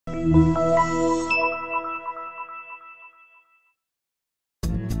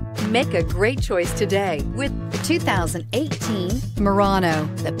Make a great choice today with the 2018 Murano.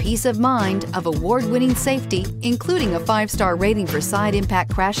 The peace of mind of award-winning safety, including a 5-star rating for side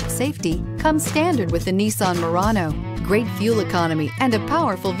impact crash safety, comes standard with the Nissan Murano. Great fuel economy and a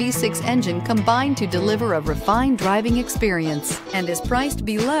powerful V6 engine combine to deliver a refined driving experience and is priced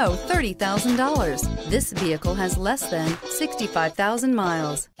below $30,000. This vehicle has less than 65,000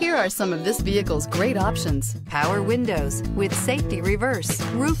 miles. Here are some of this vehicle's great options: power windows with safety reverse,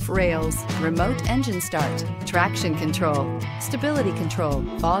 roof rails, remote engine start, traction control, stability control,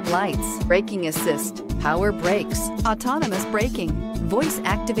 fog lights, braking assist, power brakes, autonomous braking,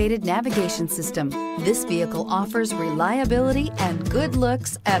 voice-activated navigation system. This vehicle offers reliability and good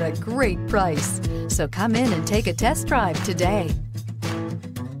looks at a great price. So come in and take a test drive today.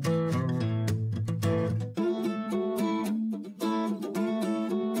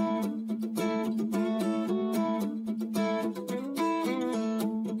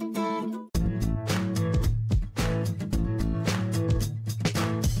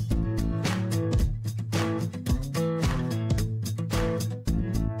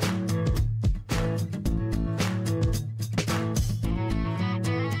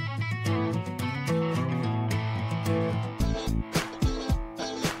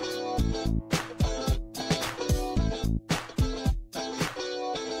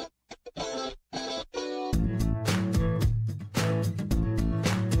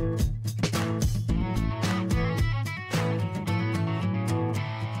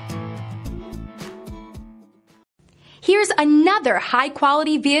 Here's another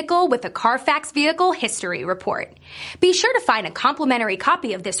high-quality vehicle with a Carfax Vehicle History Report. Be sure to find a complimentary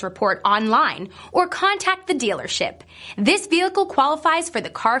copy of this report online or contact the dealership. This vehicle qualifies for the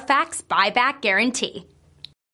Carfax Buyback Guarantee.